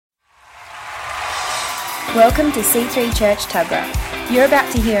Welcome to C3 Church Tuggerah. You're about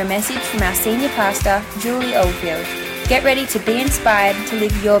to hear a message from our senior pastor, Julie Oldfield. Get ready to be inspired to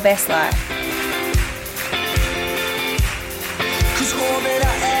live your best life. 'Cause all that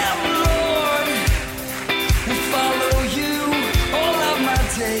I am, Lord, will follow you all of my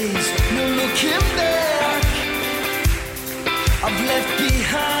days. No looking back, I've left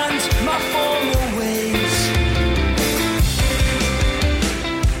behind my former ways.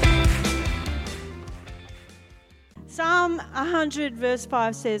 Psalm 100 verse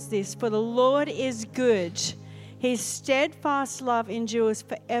 5 says this, "For the Lord is good, his steadfast love endures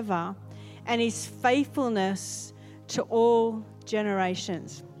forever, and his faithfulness to all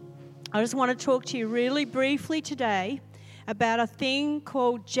generations." I just want to talk to you really briefly today about a thing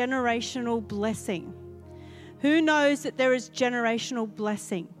called generational blessing. Who knows that there is generational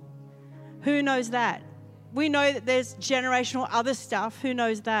blessing? Who knows that? We know that there's generational other stuff. Who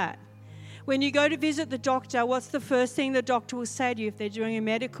knows that? When you go to visit the doctor, what's the first thing the doctor will say to you if they're doing a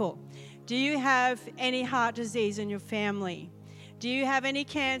medical? Do you have any heart disease in your family? Do you have any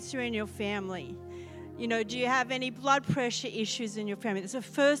cancer in your family? Do you have any blood pressure issues in your family? That's the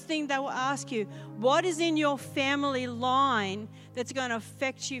first thing they will ask you. What is in your family line that's going to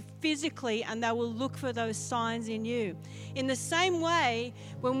affect you physically? And they will look for those signs in you. In the same way,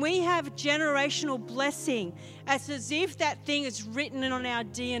 when we have generational blessing, it's as if that thing is written on our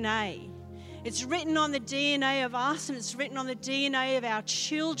DNA. It's written on the DNA of us, and it's written on the DNA of our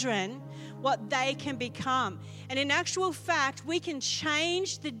children, what they can become. And in actual fact, we can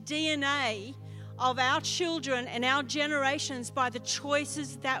change the DNA of our children and our generations by the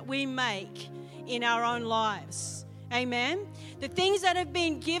choices that we make in our own lives. Amen? The things that have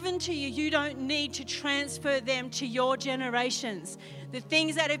been given to you, you don't need to transfer them to your generations. The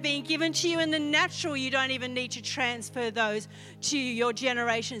things that have been given to you in the natural, you don't even need to transfer those to your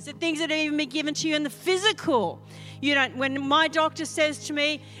generations. The things that have even been given to you in the physical, you don't. When my doctor says to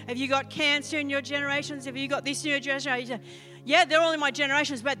me, "Have you got cancer in your generations? Have you got this in your generation?" Yeah, they're all in my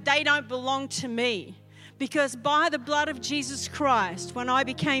generations, but they don't belong to me. Because by the blood of Jesus Christ, when I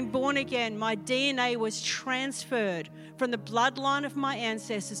became born again, my DNA was transferred from the bloodline of my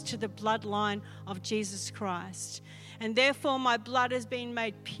ancestors to the bloodline of Jesus Christ. And therefore, my blood has been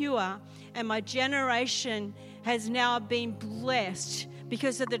made pure, and my generation has now been blessed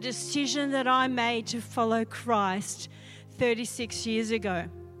because of the decision that I made to follow Christ 36 years ago.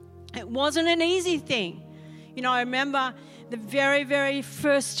 It wasn't an easy thing. I remember the very, very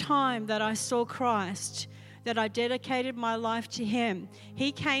first time that I saw Christ, that I dedicated my life to him.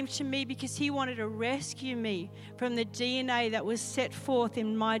 He came to me because he wanted to rescue me from the DNA that was set forth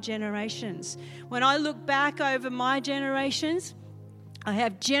in my generations. When I look back over my generations, I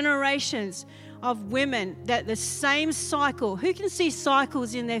have generations of women that the same cycle, who can see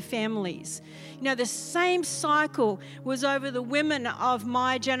cycles in their families? The same cycle was over the women of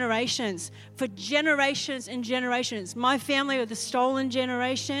my generations for generations and generations. My family are the stolen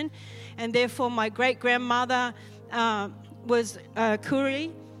generation, and therefore my great-grandmother was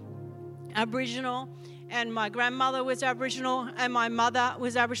Koori, Aboriginal, and my grandmother was Aboriginal, and my mother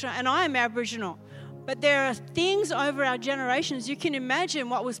was Aboriginal, and I am Aboriginal. But there are things over our generations. You can imagine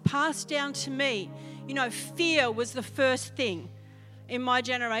what was passed down to me. Fear was the first thing in my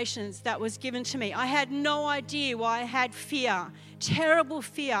generations that was given to me. I had no idea why I had fear, terrible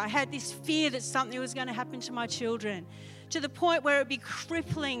fear. I had this fear that something was going to happen to my children, to the point where it would be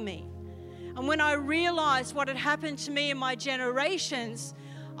crippling me. And when I realized what had happened to me in my generations,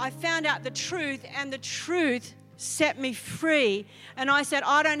 I found out the truth, and the truth set me free. And I said,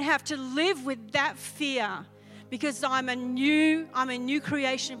 I don't have to live with that fear, because I'm a new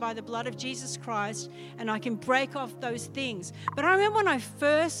creation by the blood of Jesus Christ, and I can break off those things. But I remember when I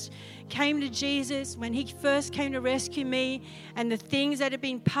first came to Jesus, when he first came to rescue me, and the things that had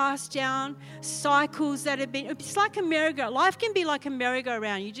been passed down, cycles that had been, it's like a merry-go-round. Life can be like a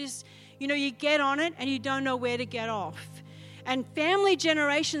merry-go-round. You just, you get on it and you don't know where to get off. And family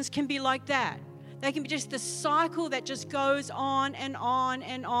generations can be like that. They can be just the cycle that just goes on and on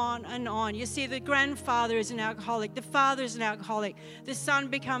and on and on. You see, the grandfather is an alcoholic. The father is an alcoholic. The son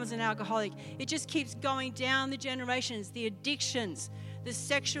becomes an alcoholic. It just keeps going down the generations. The addictions, the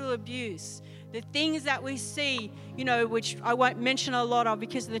sexual abuse, the things that we see, which I won't mention a lot of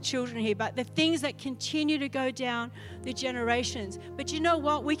because of the children here, but the things that continue to go down the generations. But you know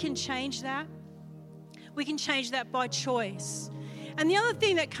what? We can change that. We can change that by choice. And the other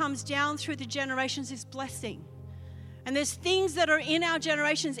thing that comes down through the generations is blessing. And there's things that are in our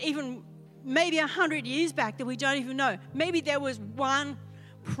generations, even maybe 100 years back, that we don't even know. Maybe there was one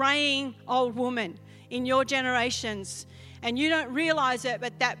praying old woman in your generations, And you don't realize it,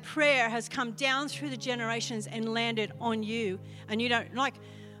 but that prayer has come down through the generations and landed on you. And you don't, like,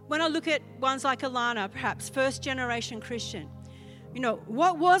 when I look at ones like Alana, perhaps first generation Christian, you know,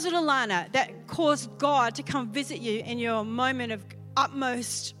 what was it, Alana, that caused God to come visit you in your moment of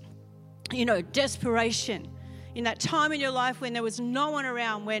utmost, you know, desperation, in that time in your life when there was no one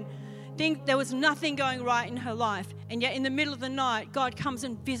around, when there was nothing going right in her life, and yet in the middle of the night, God comes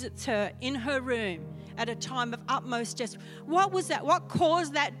and visits her in her room at a time of utmost desperation. What was that? What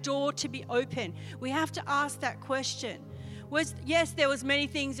caused that door to be open? We have to ask that question. Yes, there was many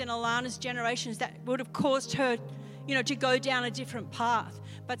things in Alana's generations that would have caused her, you know, to go down a different path.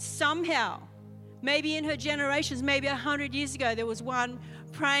 But somehow, maybe in her generations, maybe 100 years ago, there was one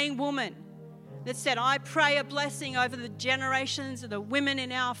praying woman that said, I pray a blessing over the generations of the women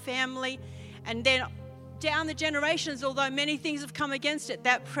in our family. And then down the generations, although many things have come against it,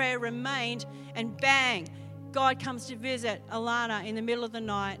 that prayer remained, and bang, God comes to visit Alana in the middle of the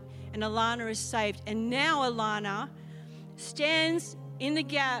night, and Alana is saved. And now Alana stands in the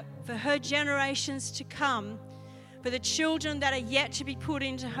gap for her generations to come, for the children that are yet to be put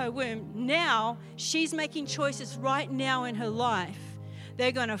into her womb. Now she's making choices right now in her life.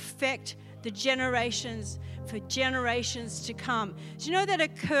 They're going to affect the generations for generations to come. Do you know that a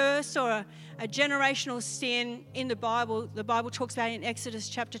curse or a generational sin in the Bible talks about in Exodus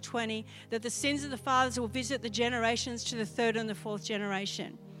chapter 20, that the sins of the fathers will visit the generations to the third and the fourth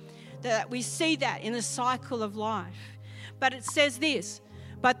generation? That we see that in the cycle of life. But it says this,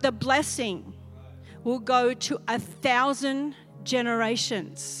 but the blessing will go to 1,000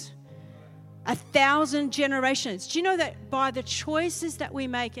 generations. 1,000 generations. Do you know that by the choices that we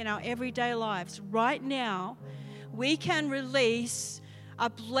make in our everyday lives right now, we can release a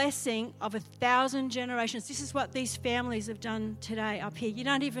blessing of 1,000 generations? This is what these families have done today up here. You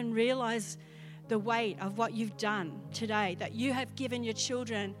don't even realize the weight of what you've done today, that you have given your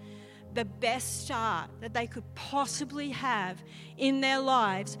children the best start that they could possibly have in their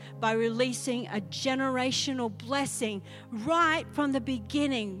lives by releasing a generational blessing right from the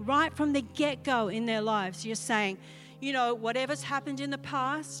beginning, right from the get-go in their lives. You're saying, you know, whatever's happened in the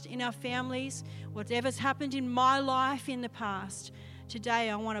past in our families, whatever's happened in my life in the past, today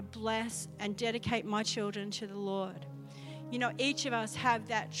I want to bless and dedicate my children to the Lord. You know, each of us have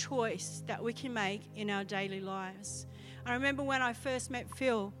that choice that we can make in our daily lives. I remember when I first met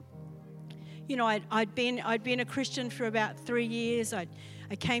Phil, you know, I'd been a Christian for about 3 years. I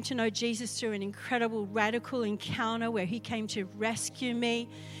came to know Jesus through an incredible radical encounter where he came to rescue me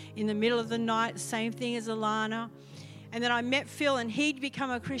in the middle of the night, same thing as Alana. And then I met Phil, and he'd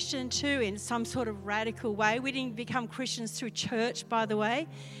become a Christian too in some sort of radical way. We didn't become Christians through church, by the way.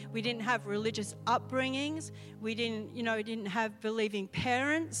 We didn't have religious upbringings. We didn't have believing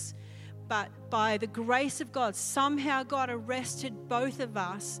parents. But by the grace of God, somehow God arrested both of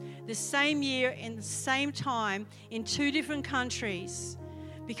us the same year in the same time in 2 different countries,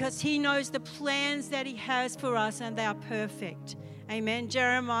 because he knows the plans that he has for us, and they are perfect. Amen.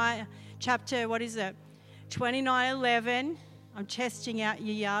 Jeremiah chapter, 29:11. I'm testing out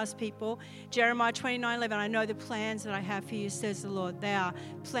your yas, people. Jeremiah 29:11. I know the plans that I have for you, says the Lord. They are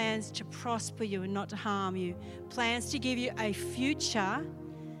plans to prosper you and not to harm you. Plans to give you a future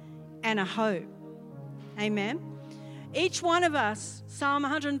and a hope. Amen. Each one of us, Psalm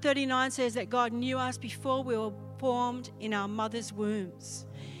 139 says that God knew us before we were formed in our mother's wombs.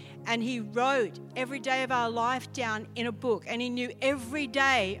 And he wrote every day of our life down in a book. And he knew every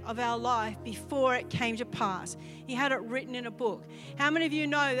day of our life before it came to pass. He had it written in a book. How many of you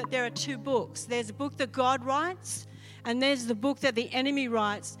know that there are 2 books? There's a book that God writes, and there's the book that the enemy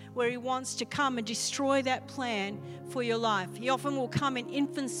writes, where he wants to come and destroy that plan for your life. He often will come in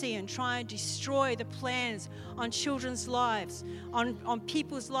infancy and try and destroy the plans on children's lives, on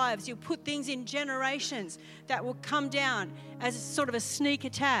people's lives. He'll put things in generations that will come down as sort of a sneak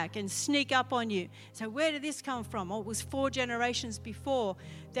attack and sneak up on you. So where did this come from? Oh, it was 4 generations before.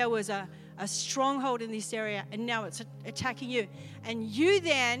 There was a stronghold in this area, and now it's attacking you. And you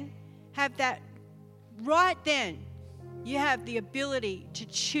then have that right then. You have the ability to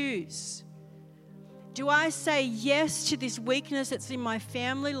choose. Do I say yes to this weakness that's in my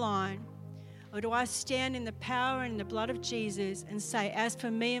family line, or do I stand in the power and the blood of Jesus and say, as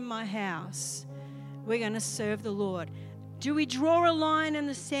for me and my house, we're going to serve the Lord? Do we draw a line in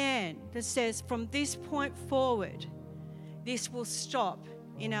the sand that says, from this point forward, this will stop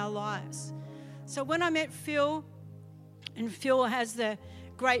in our lives? So when I met Phil, and Phil has the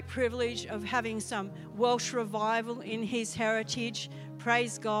great privilege of having some Welsh revival in his heritage,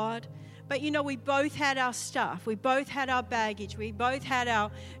 praise God. But, we both had our stuff. We both had our baggage. We both had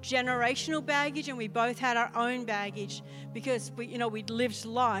our generational baggage, and we both had our own baggage because, we'd lived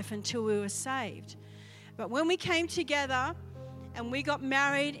life until we were saved. But when we came together and we got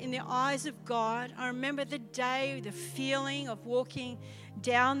married in the eyes of God, I remember the day, the feeling of walking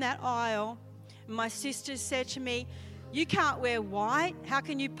down that aisle. And my sister said to me, "You can't wear white. How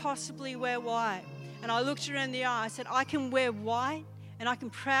can you possibly wear white?" And I looked her in the eye. I said, "I can wear white. And I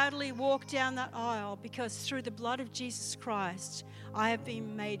can proudly walk down that aisle because through the blood of Jesus Christ, I have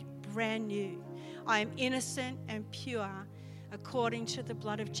been made brand new. I am innocent and pure according to the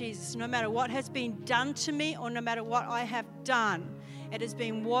blood of Jesus. No matter what has been done to me or no matter what I have done, it has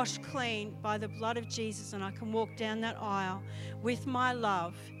been washed clean by the blood of Jesus, and I can walk down that aisle with my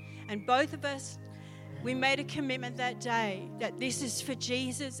love." And both of us, we made a commitment that day that this is for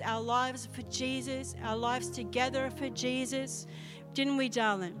Jesus, our lives are for Jesus, our lives together are for Jesus. Didn't we,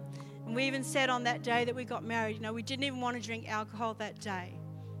 darling? And we even said on that day that we got married, we didn't even want to drink alcohol that day.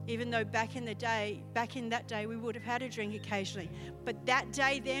 Even though back in that day, we would have had a drink occasionally. But that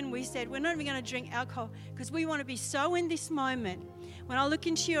day then, we said, we're not even going to drink alcohol because we want to be so in this moment. When I look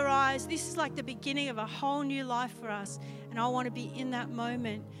into your eyes, this is like the beginning of a whole new life for us. And I want to be in that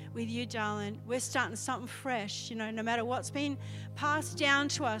moment with you, darling. We're starting something fresh, no matter what's been passed down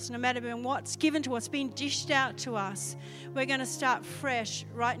to us, no matter what's given to us, been dished out to us. We're going to start fresh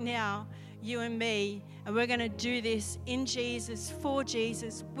right now, you and me. And we're going to do this in Jesus, for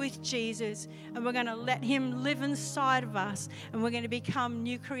Jesus, with Jesus. And we're going to let him live inside of us. And we're going to become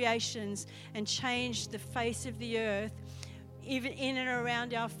new creations and change the face of the earth, even in and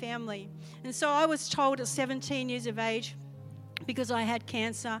around our family. And so I was told at 17 years of age, because I had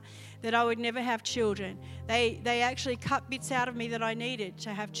cancer, that I would never have children. They actually cut bits out of me that I needed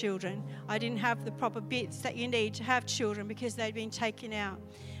to have children. I didn't have the proper bits that you need to have children because they'd been taken out.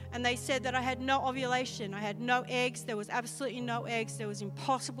 And they said that I had no ovulation. I had no eggs. There was absolutely no eggs. It was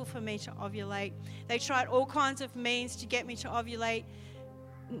impossible for me to ovulate. They tried all kinds of means to get me to ovulate,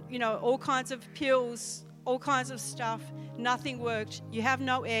 all kinds of pills, all kinds of stuff. Nothing worked. You have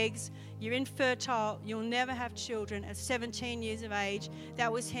no eggs. You're infertile. You'll never have children. At 17 years of age,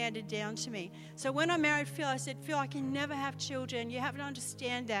 that was handed down to me. So when I married Phil, I said, "Phil, I can never have children. You have to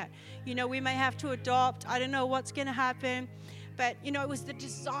understand that. We may have to adopt. I don't know what's going to happen." But, it was the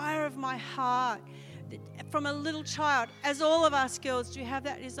desire of my heart from a little child, as all of us girls do have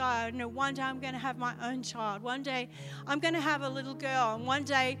that desire. One day I'm going to have my own child. One day I'm going to have a little girl. And one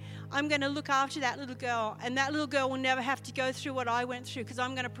day I'm going to look after that little girl. And that little girl will never have to go through what I went through because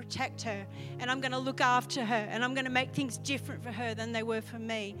I'm going to protect her. And I'm going to look after her. And I'm going to make things different for her than they were for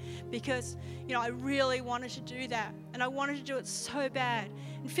me. Because, I really wanted to do that. And I wanted to do it so bad.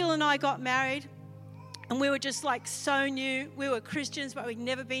 And Phil and I got married. And we were just so new. We were Christians, but we'd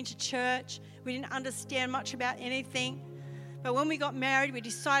never been to church. We didn't understand much about anything. But when we got married, we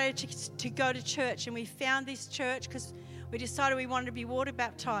decided to go to church. And we found this church because we decided we wanted to be water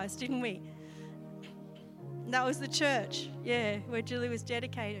baptized, didn't we? And that was the church, where Julie was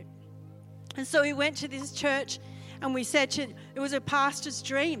dedicated. And so we went to this church. And we said it was a pastor's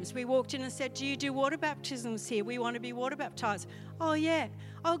dreams. We walked in and said, "Do you do water baptisms here? We want to be water baptized." "Oh, yeah."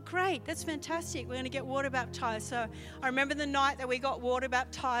 "Oh, great. That's fantastic. We're going to get water baptized." So I remember the night that we got water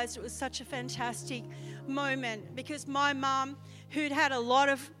baptized. It was such a fantastic moment because my mum, who'd had a lot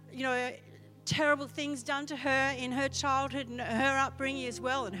of, terrible things done to her in her childhood and her upbringing as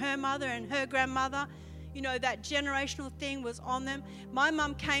well, and her mother and her grandmother, that generational thing was on them. My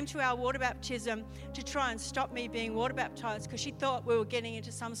mum came to our water baptism to try and stop me being water baptized because she thought we were getting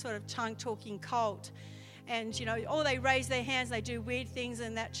into some sort of tongue-talking cult. And, they raise their hands, they do weird things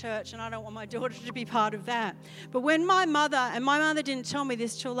in that church, and I don't want my daughter to be part of that. But when my mother didn't tell me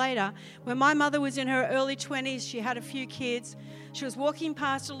this till later, when my mother was in her early 20s, she had a few kids, she was walking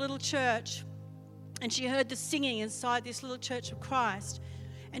past a little church, and she heard the singing inside this little Church of Christ.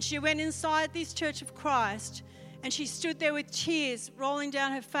 And she went inside this Church of Christ and she stood there with tears rolling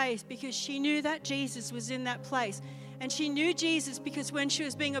down her face because she knew that Jesus was in that place. And she knew Jesus because when she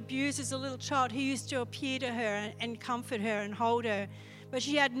was being abused as a little child, he used to appear to her and comfort her and hold her. But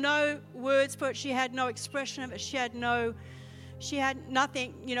she had no words for it. She had no expression of it. She had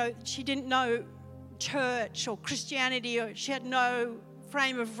nothing, she didn't know church or Christianity, or she had no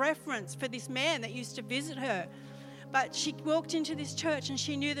frame of reference for this man that used to visit her. But she walked into this church and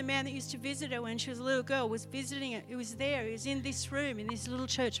she knew the man that used to visit her when she was a little girl was visiting it. He was there. He was in this room, in this little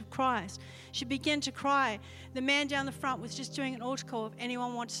Church of Christ. She began to cry. The man down the front was just doing an altar call if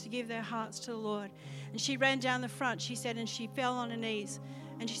anyone wants to give their hearts to the Lord. And she ran down the front, she said, and she fell on her knees.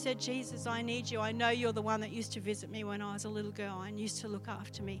 And she said, Jesus, I need you. I know you're the one that used to visit me when I was a little girl and used to look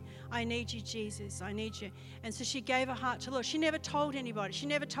after me. I need you, Jesus. I need you. And so she gave her heart to the Lord. She never told anybody. She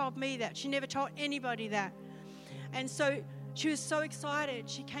never told me that. She never told anybody that. And so she was so excited.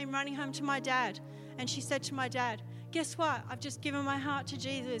 She came running home to my dad. And she said to my dad, guess what? I've just given my heart to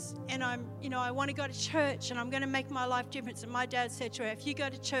Jesus. And I want to go to church and I'm going to make my life difference. And my dad said to her, if you go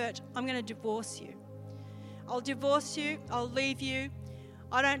to church, I'm going to divorce you. I'll divorce you. I'll leave you.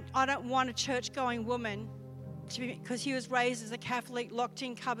 I don't want a church-going woman, because he was raised as a Catholic, locked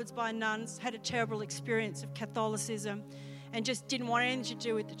in cupboards by nuns, had a terrible experience of Catholicism, and just didn't want anything to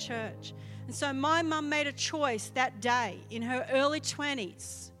do with the church. And so my mum made a choice that day in her early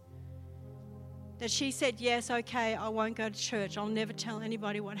 20s that she said, yes, okay, I won't go to church. I'll never tell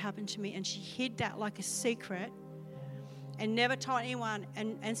anybody what happened to me. And she hid that like a secret and never told anyone,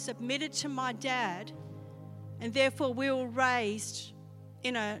 and submitted to my dad. And therefore we were raised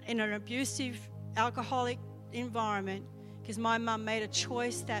in an abusive, alcoholic environment, because my mum made a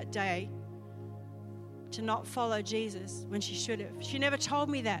choice that day to not follow Jesus when she should have. She never told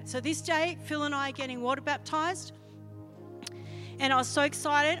me that. So this day, Phil and I are getting water baptized, and I was so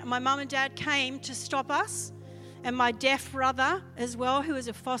excited. My mum and dad came to stop us, and my deaf brother as well, who was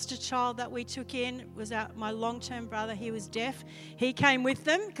a foster child that we took in, was my long-term brother. He was deaf. He came with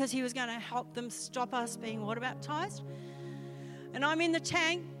them because he was going to help them stop us being water baptized. And I'm in the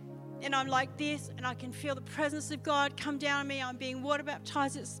tank, and I'm like this, and I can feel the presence of God come down on me. I'm being water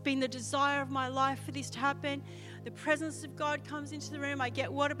baptized. It's been the desire of my life for this to happen. The presence of God comes into the room. I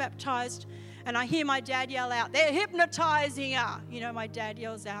get water baptized, and I hear my dad yell out, they're hypnotizing her. My dad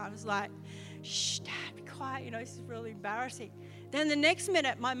yells out. I was like, shh, Dad, be quiet. This is really embarrassing. Then the next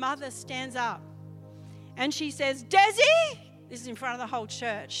minute, my mother stands up, and she says, Desi! This is in front of the whole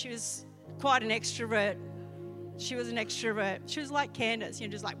church. She was quite an extrovert. She was an extrovert. She was like Candace,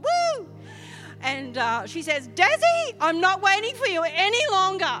 just like, woo! And she says, Desi, I'm not waiting for you any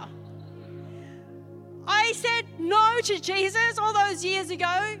longer. I said no to Jesus all those years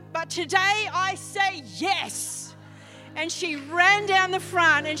ago, but today I say yes. And she ran down the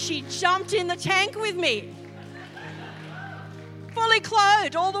front and she jumped in the tank with me. Fully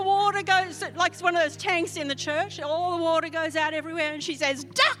clothed. All the water goes, like it's one of those tanks in the church. All the water goes out everywhere. And she says,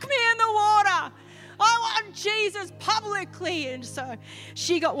 duck me in the water. I want Jesus publicly. And so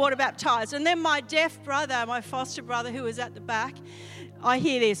she got water baptized. And then my deaf brother, my foster brother who was at the back, I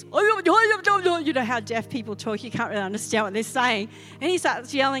hear this. You know how deaf people talk. You can't really understand what they're saying. And he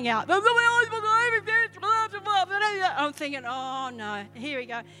starts yelling out. I'm thinking, oh no, here we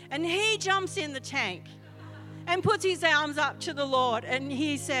go. And he jumps in the tank and puts his arms up to the Lord. And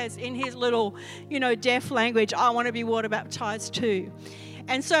he says in his little, deaf language, I want to be water baptized too.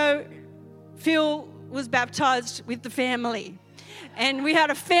 And so Phil was baptized with the family. And we had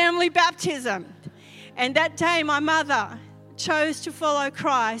a family baptism. And that day my mother chose to follow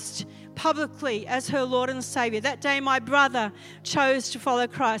Christ publicly as her Lord and Savior. That day my brother chose to follow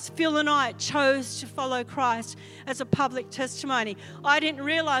Christ. Phil and I chose to follow Christ as a public testimony. I didn't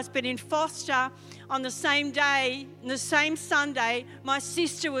realize, but in Foster, on the same day, the same Sunday, my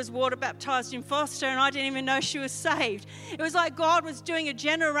sister was water baptized in Foster, and I didn't even know she was saved. It was like God was doing a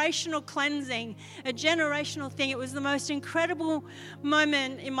generational cleansing, a generational thing. It was the most incredible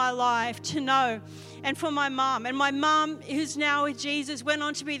moment in my life to know. And for my mum. And my mum, who's now with Jesus, went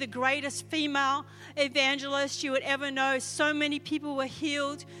on to be the greatest female evangelist you would ever know. So many people were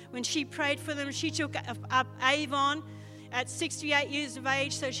healed when she prayed for them. She took up Avon at 68 years of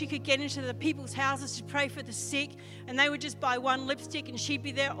age so she could get into the people's houses to pray for the sick. And they would just buy one lipstick and she'd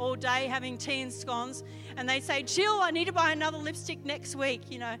be there all day having tea and scones. And they'd say, Jill, I need to buy another lipstick next week,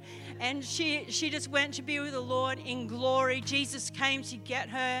 And she just went to be with the Lord in glory. Jesus came to get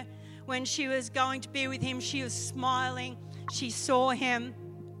her. When she was going to be with him, she was smiling. She saw him.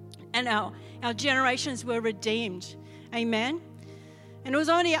 And our generations were redeemed. Amen. And it was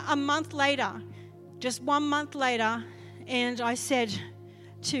only a month later, just 1 month later, and I said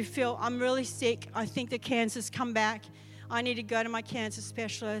to Phil, I'm really sick. I think the cancer's come back. I need to go to my cancer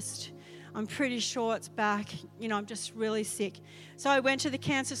specialist. I'm pretty sure it's back. I'm just really sick. So I went to the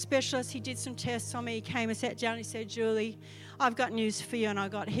cancer specialist. He did some tests on me. He came and sat down. He said, Julie, I've got news for you. And I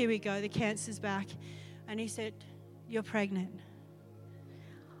got, here we go, the cancer's back. And he said, you're pregnant.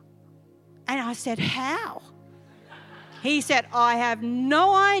 And I said, how? He said, I have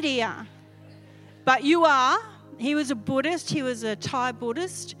no idea. But you are. He was a Buddhist. He was a Thai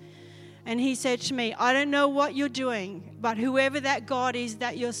Buddhist. And he said to me, I don't know what you're doing, but whoever that God is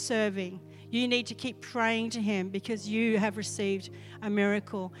that you're serving, you need to keep praying to him because you have received a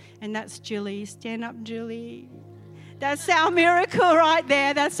miracle. And that's Julie. Stand up, Julie. That's our miracle right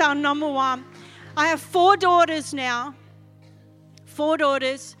there. That's our number one. I have 4 daughters now. 4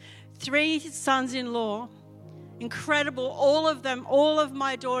 daughters, 3 sons-in-law. Incredible. All of them, all of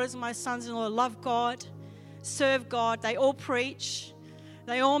my daughters and my sons-in-law love God, serve God. They all preach.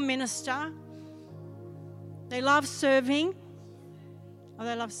 They all minister. They love serving. Oh,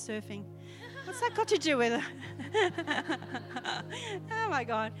 they love surfing. What's that got to do with it? Oh, my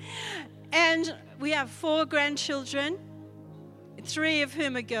God. And we have 4 grandchildren, 3 of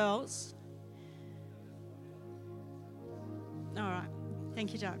whom are girls. All right.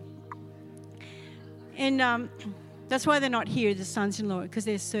 Thank you, Doug. And that's why they're not here, the sons-in-law, because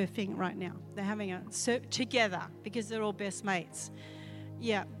they're surfing right now. They're having a surf together because they're all best mates.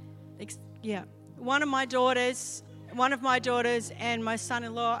 Yeah. Yeah. One of my daughters and my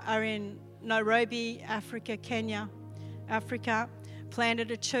son-in-law are in Nairobi, Africa, Kenya, Africa.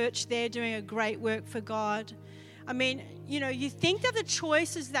 Planted a church there, doing a great work for God. I mean, you know, you think that the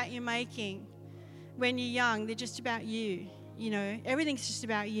choices that you're making when you're young, they're just about you. You know, everything's just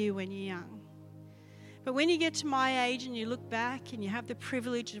about you when you're young. But when you get to my age and you look back and you have the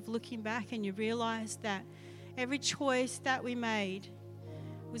privilege of looking back and you realize that every choice that we made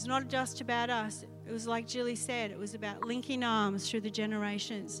was not just about us. It was like Julie said, it was about linking arms through the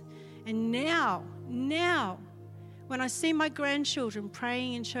generations. And now, when I see my grandchildren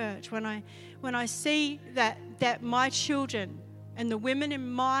praying in church, when I see that my children and the women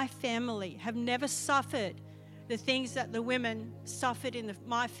in my family have never suffered the things that the women suffered in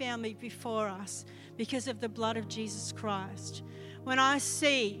my family before us because of the blood of Jesus Christ. When I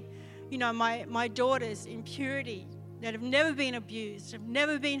see, you know, my daughters in purity that have never been abused, have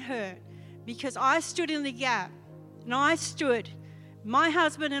never been hurt, because I stood in the gap, and my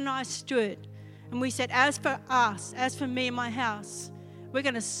husband and I stood, and we said, as for us, as for me and my house, we're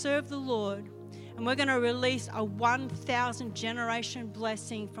going to serve the Lord, and we're going to release a 1,000 generation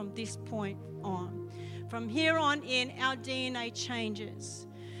blessing from this point on. From here on in, our DNA changes.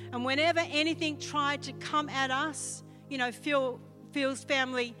 And whenever anything tried to come at us, you know, Phil's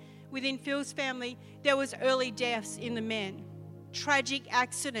family, within Phil's family, there was early deaths in the men. Tragic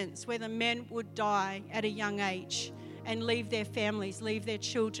accidents where the men would die at a young age and leave their families, leave their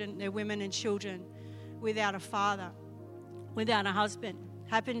children, their women and children without a father, without a husband.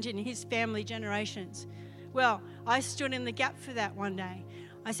 Happened in his family generations. Well, I stood in the gap for that one day.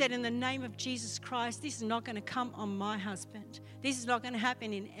 I said, in the name of Jesus Christ, this is not going to come on my husband. This is not going to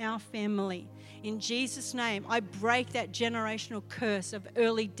happen in our family. In Jesus' name, I break that generational curse of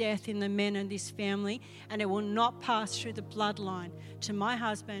early death in the men in this family, and it will not pass through the bloodline to my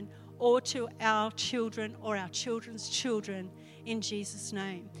husband or to our children or our children's children, in Jesus'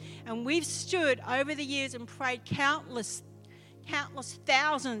 name. And we've stood over the years and prayed countless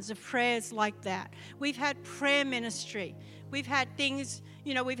thousands of prayers like that. We've had prayer ministry. We've had things,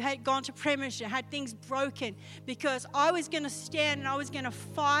 you know, gone to prayer ministry, had things broken, because I was going to stand and I was going to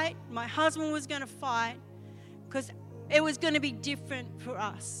fight. My husband was going to fight, because it was going to be different for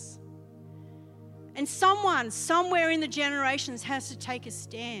us. And someone, somewhere in the generations, has to take a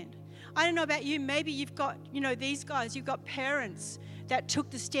stand. I don't know about you, maybe you've got, you know, these guys, you've got parents that took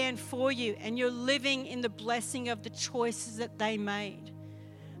the stand for you, and you're living in the blessing of the choices that they made.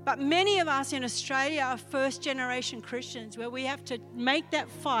 But many of us in Australia are first-generation Christians, where we have to make that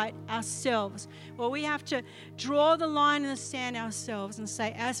fight ourselves, where we have to draw the line in the sand ourselves and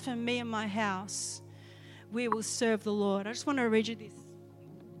say, as for me and my house, we will serve the Lord. I just want to read you this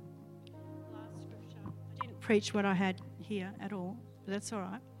last scripture. I didn't preach what I had here at all, but that's all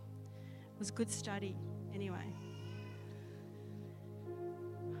right. It was a good study anyway.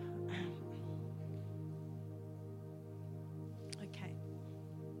 Okay.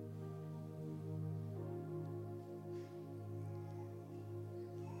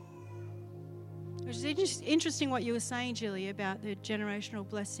 It was interesting what you were saying, Julie, about the generational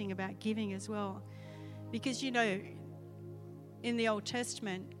blessing, about giving as well. Because, you know, in the Old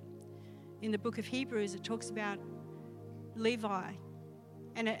Testament, in the book of Hebrews, it talks about Levi.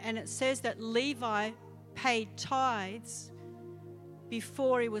 And it says that Levi paid tithes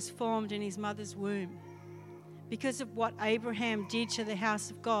before he was formed in his mother's womb. Because of what Abraham did to the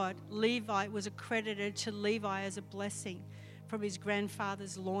house of God, Levi was accredited to Levi as a blessing from his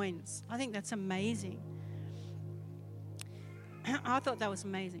grandfather's loins. I think that's amazing. I thought that was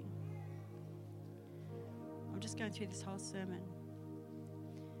amazing. I'm just going through this whole sermon.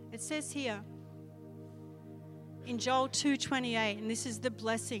 It says here, in Joel 2:28, and this is the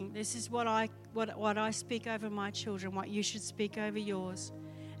blessing. This is what I speak over my children, what you should speak over yours.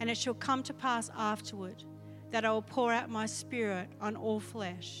 And it shall come to pass afterward that I will pour out my spirit on all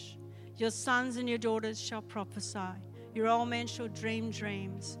flesh. Your sons and your daughters shall prophesy. Your old man shall dream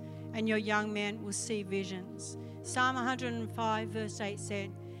dreams, and your young man will see visions. Psalm 105 verse 8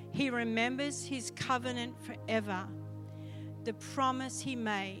 said, He remembers his covenant forever, the promise he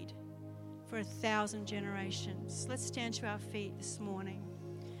made for 1,000 generations. Let's stand to our feet this morning.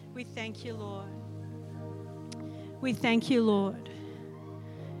 We thank you, Lord. We thank you, Lord.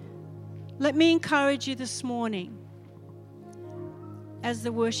 Let me encourage you this morning as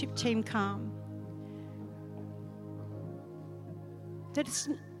the worship team come,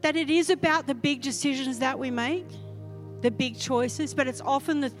 that it is about the big decisions that we make, the big choices, but it's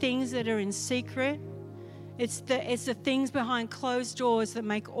often the things that are in secret. It's the things behind closed doors that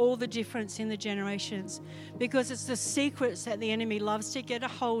make all the difference in the generations, because it's the secrets that the enemy loves to get a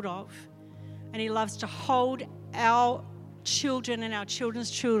hold of, and he loves to hold our children and our children's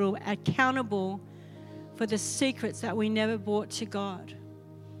children accountable for the secrets that we never brought to God.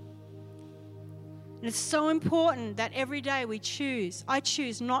 And it's so important that every day I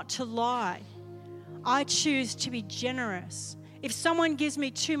choose not to lie. I choose to be generous. If someone gives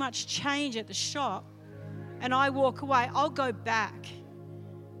me too much change at the shop and I walk away, I'll go back.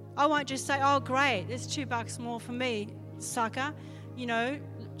 I won't just say, oh, great, there's $2 more for me, sucker,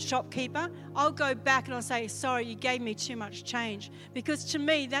 shopkeeper. I'll go back and I'll say, sorry, you gave me too much change. Because to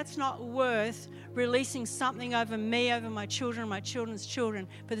me, that's not worth releasing something over me, over my children, my children's children,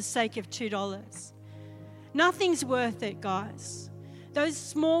 for the sake of $2. Nothing's worth it, guys. Those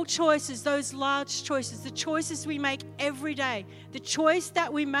small choices, those large choices, the choices we make every day, the choice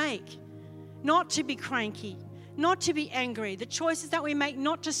that we make not to be cranky, not to be angry, the choices that we make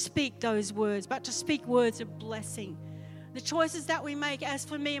not to speak those words, but to speak words of blessing. The choices that we make, as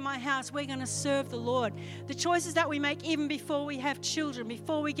for me and my house, we're going to serve the Lord. The choices that we make even before we have children,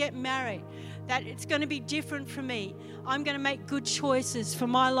 before we get married, that it's going to be different for me. I'm going to make good choices for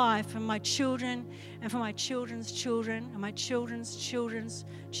my life and my children and for my children's children and my children's children's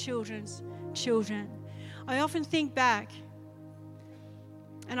children's children. I often think back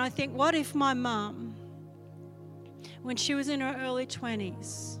and I think, what if my mum, when she was in her early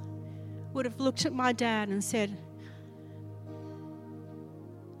 20s, would have looked at my dad and said,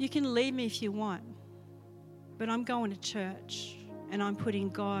 you can leave me if you want, but I'm going to church and I'm putting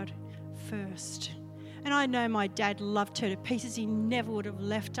God first. And I know my dad loved her to pieces. He never would have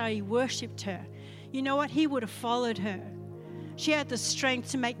left her. He worshipped her. You know what? He would have followed her. She had the strength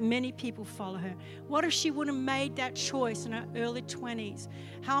to make many people follow her. What if she would have made that choice in her early 20s?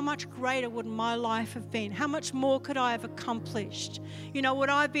 How much greater would my life have been? How much more could I have accomplished? Would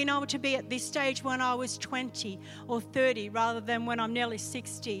I have been able to be at this stage when I was 20 or 30 rather than when I'm nearly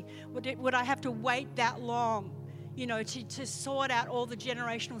 60? Would I have to wait that long, to sort out all the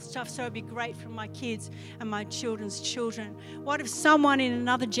generational stuff so it'd be great for my kids and my children's children? What if someone in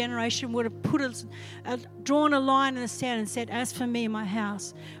another generation would have drawn a line in the sand and said, as for me and my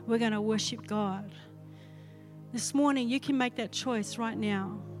house, we're going to worship God? This morning, you can make that choice right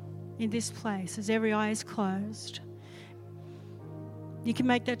now in this place as every eye is closed. You can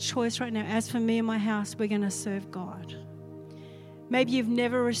make that choice right now. As for me and my house, we're going to serve God. Maybe you've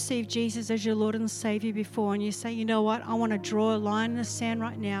never received Jesus as your Lord and Savior before, and you say, you know what, I want to draw a line in the sand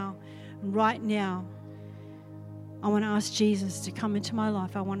right now. Right now, I want to ask Jesus to come into my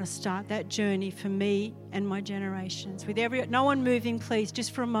life. I want to start that journey for me and my generations. No one moving, please,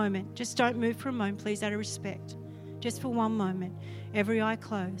 just for a moment. Just don't move for a moment, please, out of respect. Just for one moment. Every eye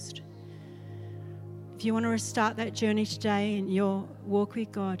closed. If you want to restart that journey today in your walk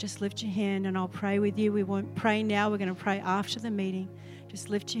with God, just lift your hand and I'll pray with you. We won't pray now. We're going to pray after the meeting. Just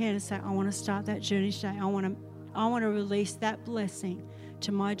lift your hand and say, I want to start that journey today. I want to release that blessing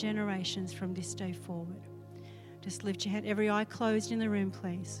to my generations from this day forward. Just lift your hand. Every eye closed in the room,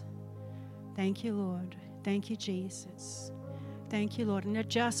 please. Thank you, Lord. Thank you, Jesus. Thank you, Lord. And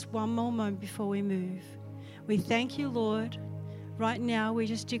just one more moment before we move. We thank you, Lord. Right now, we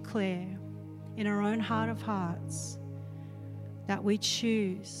just declare in our own heart of hearts that we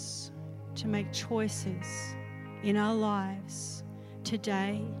choose to make choices in our lives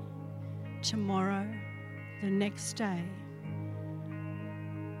today, tomorrow, the next day,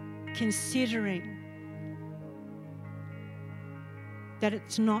 considering that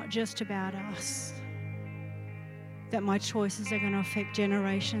it's not just about us, that my choices are going to affect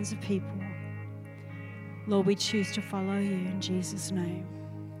generations of people. Lord, we choose to follow you in Jesus' name.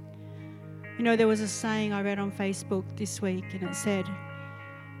 There was a saying I read on Facebook this week, and it said,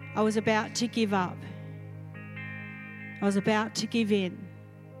 I was about to give up. I was about to give in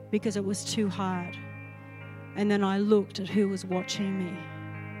because it was too hard. And then I looked at who was watching me.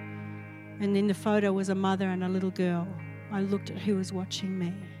 And in the photo was a mother and a little girl. I looked at who was watching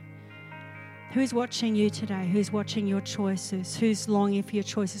me. Who's watching you today? Who's watching your choices? Who's longing for your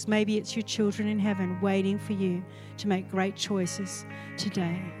choices? Maybe it's your children in heaven waiting for you to make great choices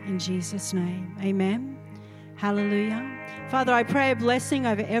today. In Jesus' name, amen. Hallelujah. Father, I pray a blessing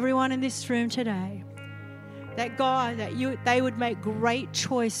over everyone in this room today. That God, they would make great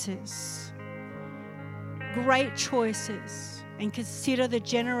choices, and consider the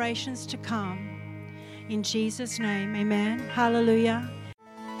generations to come. In Jesus' name, amen. Hallelujah.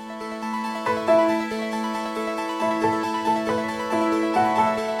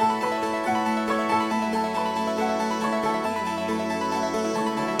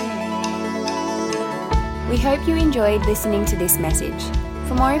 We hope you enjoyed listening to this message.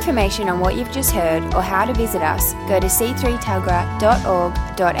 For more information on what you've just heard or how to visit us, go to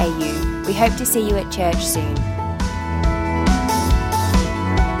c3tuggerah.org.au. We hope to see you at church soon.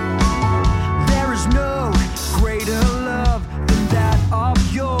 There is no greater love than that of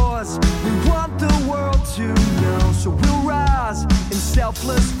yours. We want the world to know, so we'll rise in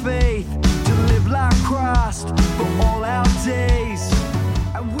selfless faith to live like Christ for all our days.